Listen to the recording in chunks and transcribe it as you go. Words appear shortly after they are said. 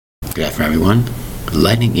Good afternoon, everyone.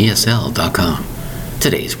 LightningESL.com.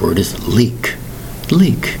 Today's word is leak.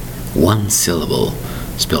 Leak. One syllable.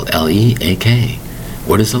 Spelled L-E-A-K.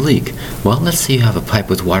 What is a leak? Well, let's say you have a pipe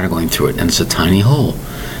with water going through it, and it's a tiny hole.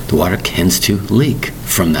 The water tends to leak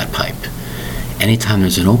from that pipe. Anytime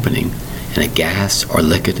there's an opening and a gas or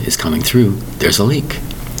liquid is coming through, there's a leak.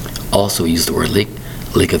 Also use the word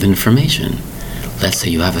leak of information. Let's say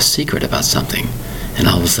you have a secret about something, and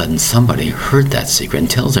all of a sudden somebody heard that secret and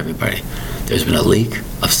tells everybody. There's been a leak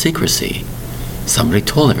of secrecy. Somebody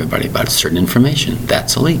told everybody about certain information.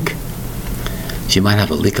 That's a leak. So you might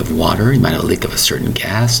have a leak of water, you might have a leak of a certain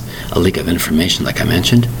gas, a leak of information like I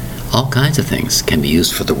mentioned. All kinds of things can be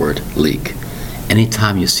used for the word leak.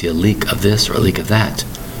 Anytime you see a leak of this or a leak of that,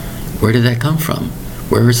 where did that come from?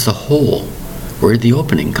 Where is the hole? Where did the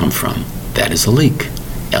opening come from? That is a leak.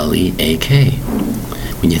 L-E-A-K.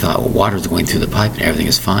 When you thought water is going through the pipe and everything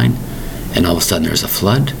is fine, and all of a sudden there's a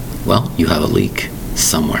flood, well, you have a leak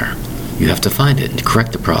somewhere. You have to find it and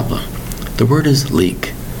correct the problem. The word is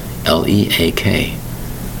leak. L-E-A-K.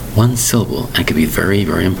 One syllable, and it can be very,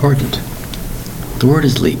 very important. The word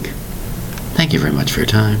is leak. Thank you very much for your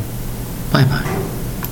time. Bye-bye.